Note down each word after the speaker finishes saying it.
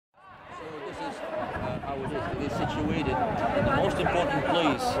This is how it is. It is situated in the most important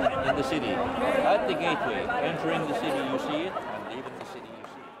place in the city. At the gateway, entering the city you see it, and leaving the city you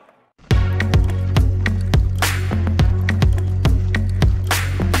see it.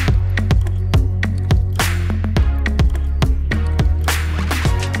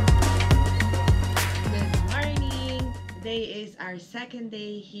 Today is our second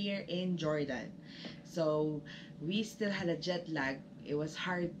day here in Jordan. So we still had a jet lag. It was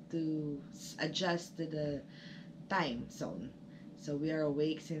hard to adjust to the time zone. So we are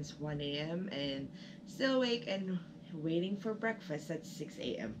awake since 1 a.m. and still awake and waiting for breakfast at 6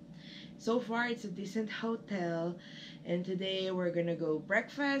 a.m. So far it's a decent hotel, and today we're gonna go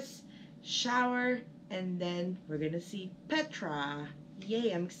breakfast, shower, and then we're gonna see Petra. Yay,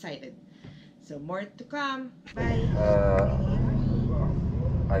 I'm excited. So more to come. Bye.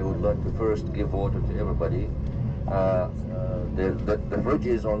 I would like to first give water to everybody. The fridge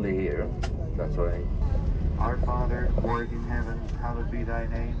is only here. That's right. Our Father, who art in heaven, hallowed be thy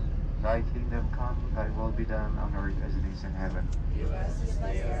name. Thy kingdom come, thy will be done on earth as it is in heaven. Give us this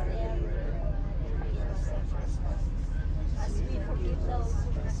day our daily bread, and forgive us our trespasses, as we forgive those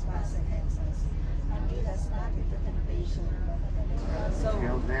who trespass against us. And lead us not into temptation. So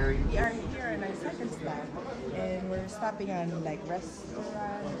Hail Mary. we are here on our second stop, and we're stopping on like restaurants,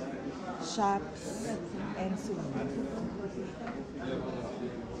 shops, and souvenirs.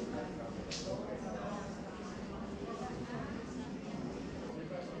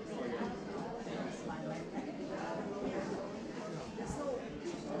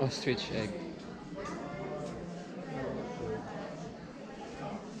 Ostrich egg.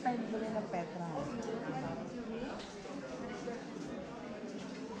 Time ko rin ng Petra.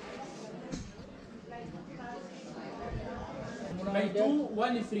 Buy two,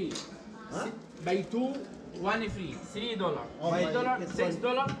 one free. Buy two, one free. $3. $5, $6.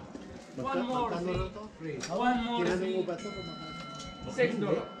 One more free. One more free. $6.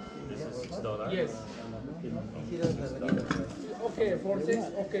 This is $6? Yes. Okay, for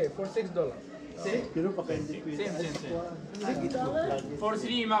 $6. See? Same. For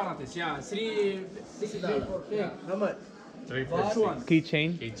three magnets, yeah. Three for cake. How much? Which one?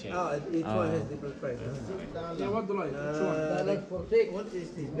 Keychain. Keychain. Oh, each one has different price. Yeah, what do you like? Which one? Like for cake, what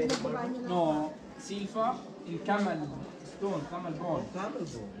is this? Made of marble? No, silver in camel stone, camel bone. Camel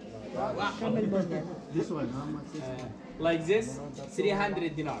bone. This one, how much is Like this,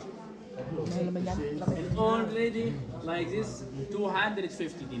 300 dinar. And already like this,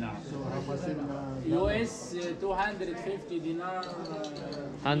 250 dinar. So how much in US 250 dinar.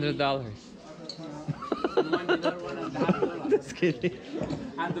 $100. $1, $1.5. Just kidding.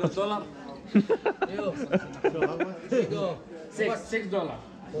 $100. So how much? $6.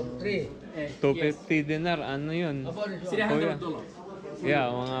 Three. Yes. 250 dinar, ano yun? $300.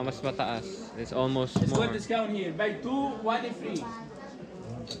 Yeah, mga mas mataas. It's almost It's more. good discount here. Buy two, one free.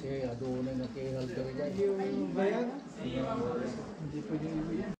 Okay, adunay na kay halter yan. Yung bayan? Hindi pwede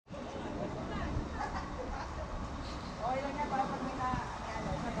ibigay.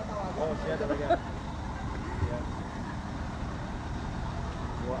 Oh, siya talaga.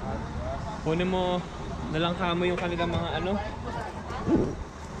 Kunin mo nalang kamo yung kanilang mga ano.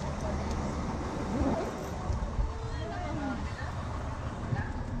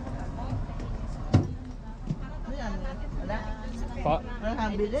 Pa?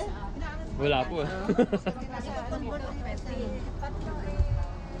 Wala po.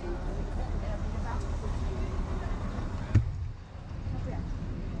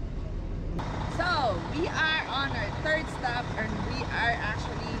 So we are on our third stop, and we are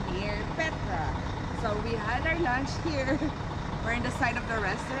actually near Petra. So we had our lunch here. We're in the side of the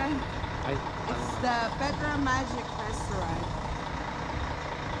restaurant. It's the Petra Magic Restaurant.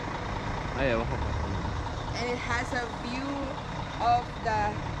 Ay, ewan ko pa. And it has a view of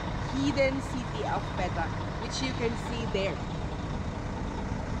the hidden city of Petra, which you can see there.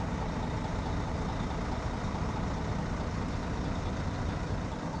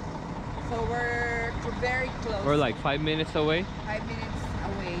 So we're very close. We're like 5 minutes away. 5 minutes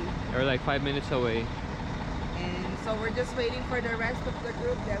away. Or like 5 minutes away. And so we're just waiting for the rest of the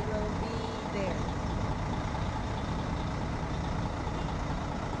group that will be there.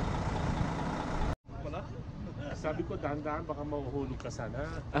 Sabi ko, dahan-dahan, baka mahuhulog ka sana.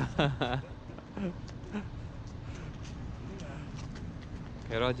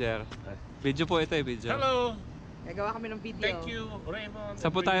 Hey Roger. Video po ito video. Hello! Nagawa kami ng video. Thank you, Raymond. Saan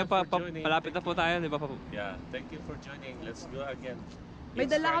po tayo pa? Palapit na po tayo, di ba? Yeah, thank you for joining. Let's go again. May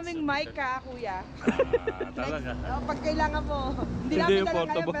dala kaming mic kuya. Talaga. Pag kailangan mo. Hindi Hindi namin yung dala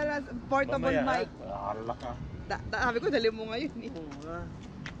kayo, portable. pero portable mic. Alala ka. Sabi ko, dali mo ngayon eh.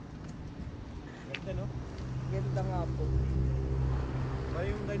 Ganda, no? Ganda nga po. Parang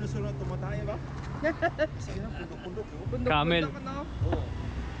yung dinosaur na tumataya ba? Sige na, pundok-pundok. Camel. Oo.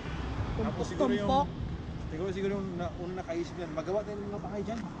 Tapos siguro yung... Tumpok. Siguro yung unang nakaisip yan, magawa tayo ng mga bahay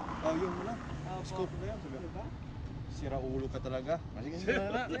dyan. Oh, yung wala. Scope na yan. Diba? Sira ulo ka talaga. Sige, sige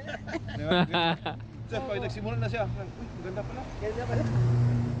na. So, pag nagsimula na siya, uy, maganda pala. Ganda pala.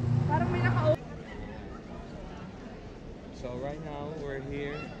 Parang may naka- So right now we're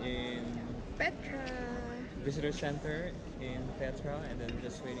here in Petra. Visitor Center in Petra, and then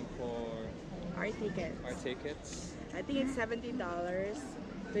just waiting for Our tickets. our tickets. I think it's $70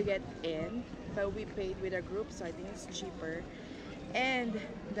 to get in, but we paid with a group, so I think it's cheaper. And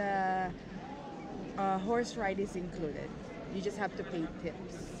the horse ride is included. You just have to pay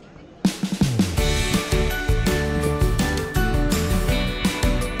tips.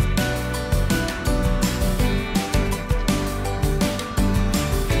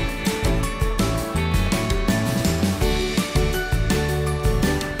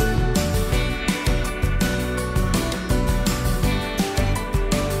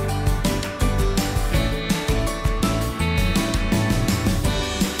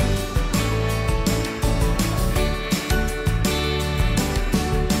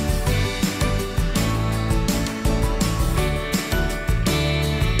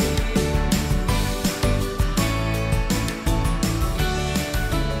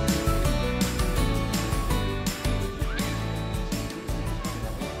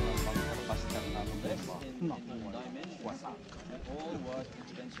 All was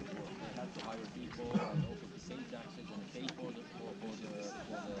expensive work. They had to hire people and also to pay taxes and pay for the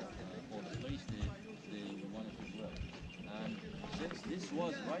place they wanted to work. And since this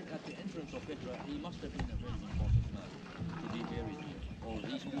was right at the entrance of Petra, he must have been a very important man to be buried here, or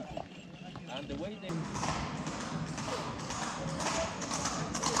these people. And the way they...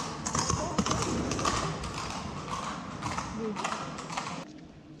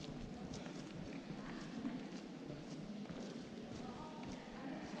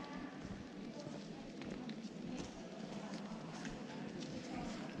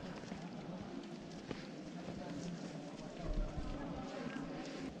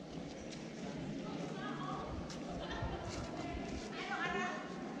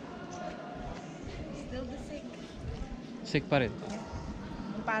 Still the sick. Sick pa rin.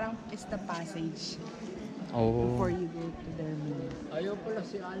 Parang it's the passage Oh. before you go to their moon. Ayaw pala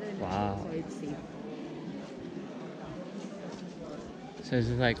si Allen. Wow. So it's safe. So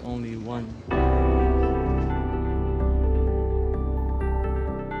it's like only one.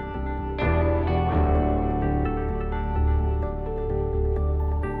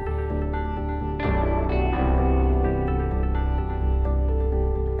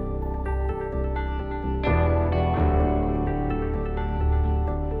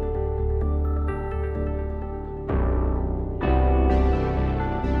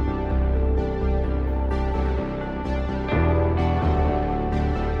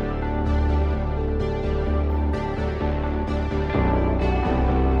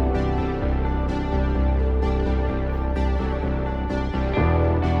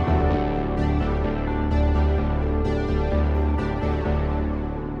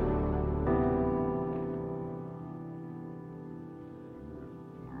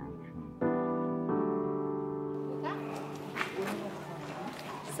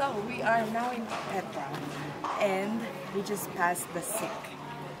 So we are now in Petra, and we just passed the sick.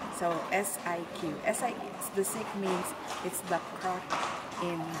 So S-I-Q. The sick means it's the crack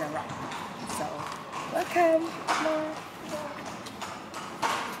in the rock. So welcome.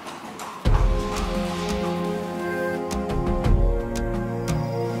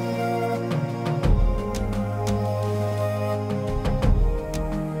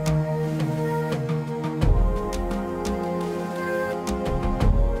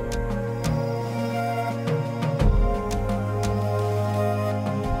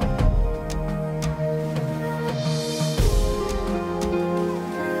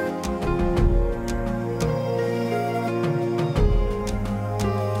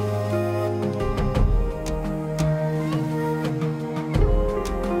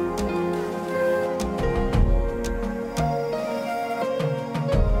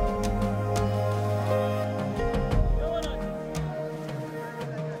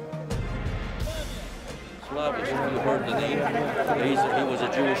 You heard the name. He was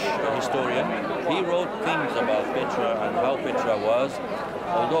a Jewish historian. He wrote things about Petra and how Petra was.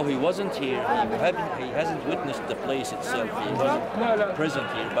 Although he wasn't here, he hasn't witnessed the place itself. He wasn't present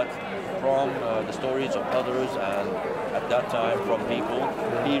here, but from the stories of others and at that time from people,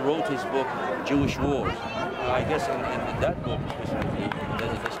 he wrote his book, Jewish Wars. I guess in that book specifically,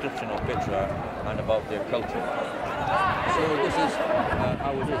 there's a description of Petra and about their culture. So this is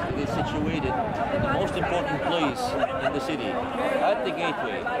how it is. It is situated in the most important place in the city. At the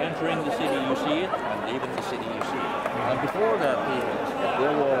gateway, entering the city you see it, and leaving the city you see it. And before that period,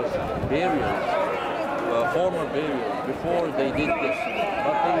 there was burials, former burials, before they did this.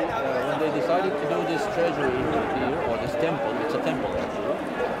 But when they decided to do this treasury here, or this temple, it's a temple actually,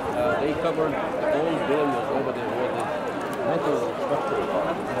 they covered old burials over there with this metal structure.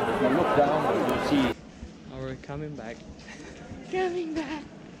 And if you look down, you see. We're coming back. Coming back.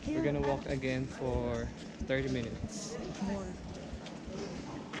 We're gonna walk again for 30 minutes. More.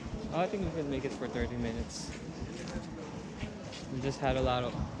 Oh, I think we can make it for 30 minutes. We just had a lot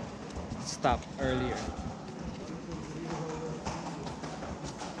of stop earlier.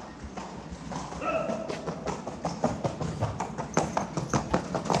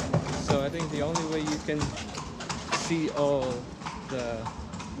 So I think the only way you can see all the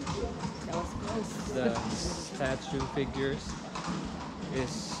statue figures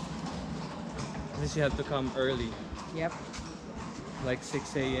is you have to come early. Yep. Like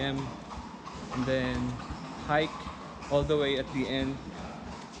 6 a.m. and then hike all the way at the end,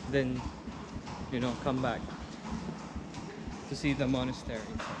 then come back to see the monastery.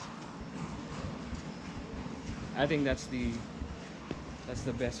 I think that's the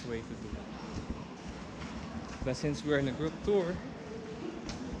best way to do it. But since we're in a group tour,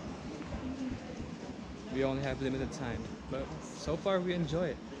 we only have limited time. But so far we enjoy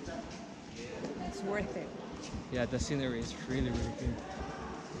it. It's worth it. Yeah, the scenery is really, really good.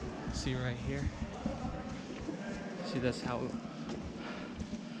 See right here? See, that's how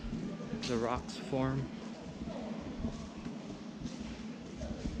the rocks form.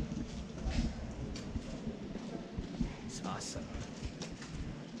 It's awesome.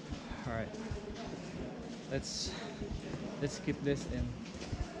 All right, let's skip this and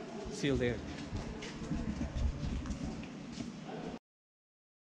see you later.